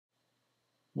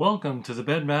Welcome to the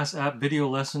BEDMAS app video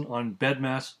lesson on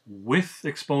BEDMAS with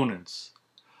exponents.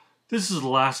 This is the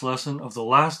last lesson of the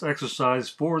last exercise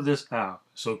for this app,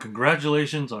 so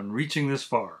congratulations on reaching this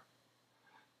far.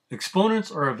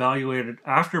 Exponents are evaluated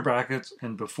after brackets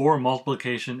and before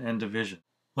multiplication and division.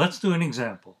 Let's do an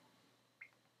example.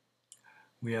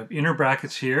 We have inner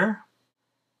brackets here.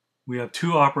 We have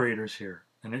two operators here,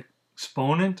 an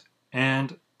exponent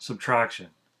and subtraction.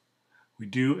 We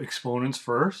do exponents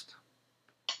first.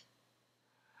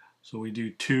 So we do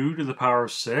 2 to the power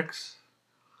of 6.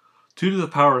 2 to the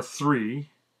power of 3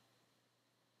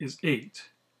 is 8.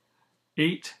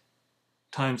 8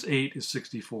 times 8 is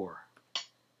 64.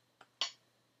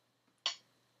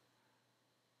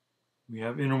 We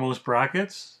have innermost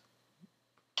brackets,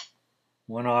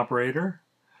 one operator.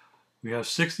 We have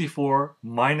 64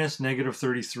 minus negative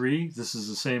 33. This is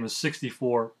the same as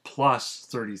 64 plus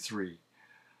 33.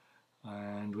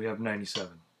 And we have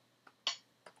 97.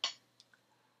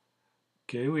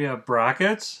 Okay, we have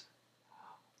brackets,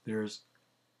 there's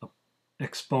an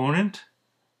exponent,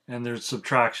 and there's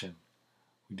subtraction.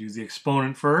 We do the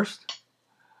exponent first.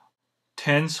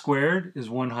 10 squared is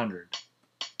 100.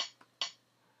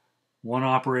 One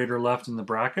operator left in the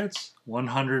brackets.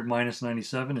 100 minus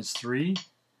 97 is 3.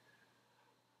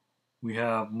 We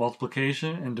have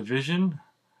multiplication and division.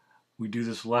 We do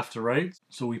this left to right.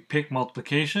 So we pick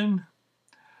multiplication.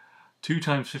 2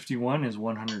 times 51 is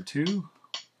 102.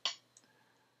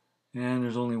 And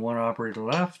there's only one operator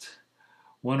left.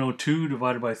 102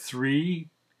 divided by 3.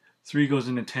 3 goes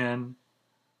into 10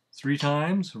 3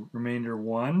 times. Remainder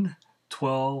 1.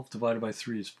 12 divided by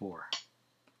 3 is 4.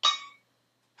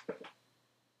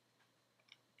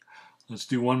 Let's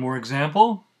do one more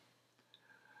example.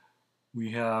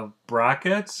 We have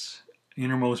brackets,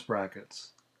 innermost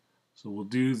brackets. So we'll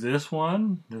do this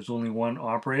one. There's only one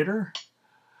operator.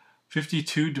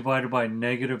 52 divided by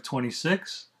negative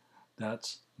 26.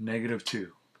 That's negative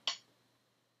 2.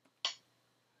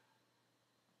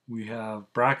 We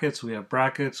have brackets,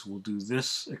 We'll do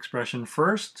this expression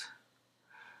first.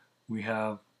 We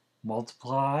have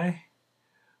multiply,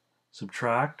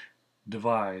 subtract,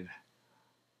 divide.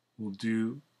 We'll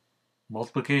do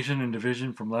multiplication and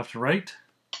division from left to right.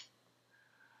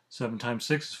 7 times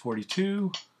 6 is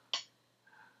 42.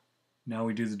 Now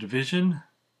we do the division.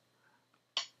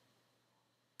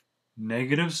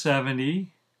 Negative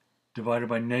 70 divided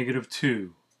by negative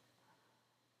 2.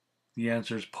 The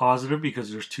answer is positive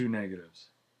because there's two negatives.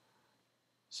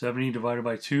 70 divided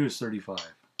by 2 is 35.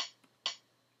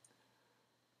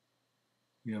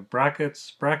 We have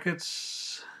brackets.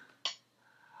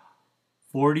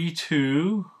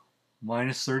 42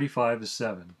 minus 35 is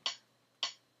 7.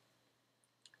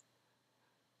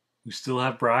 We still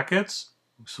have brackets,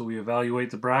 so we evaluate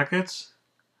the brackets.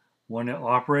 One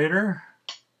operator.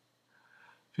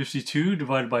 52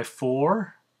 divided by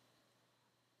 4.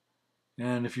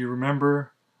 And if you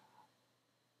remember,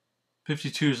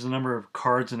 52 is the number of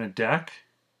cards in a deck.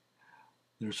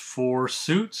 There's 4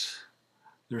 suits.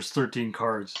 There's 13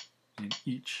 cards in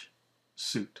each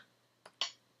suit.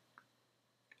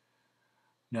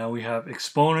 Now we have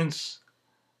exponents,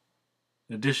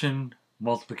 addition,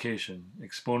 multiplication.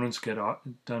 Exponents get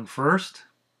done first.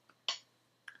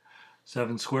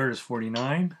 7 squared is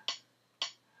 49.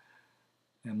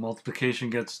 And multiplication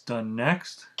gets done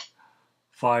next.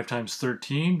 5 times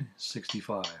 13,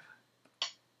 65.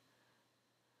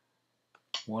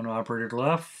 One operator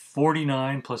left.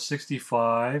 49 plus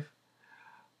 65.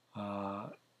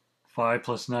 5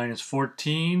 plus 9 is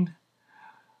 14.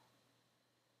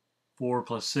 4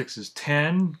 plus 6 is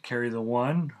 10. Carry the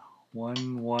 1.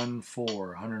 114,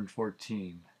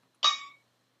 114.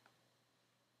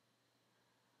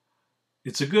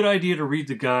 It's a good idea to read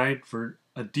the guide for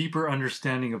a deeper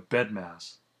understanding of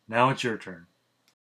BEDMAS. Now it's your turn.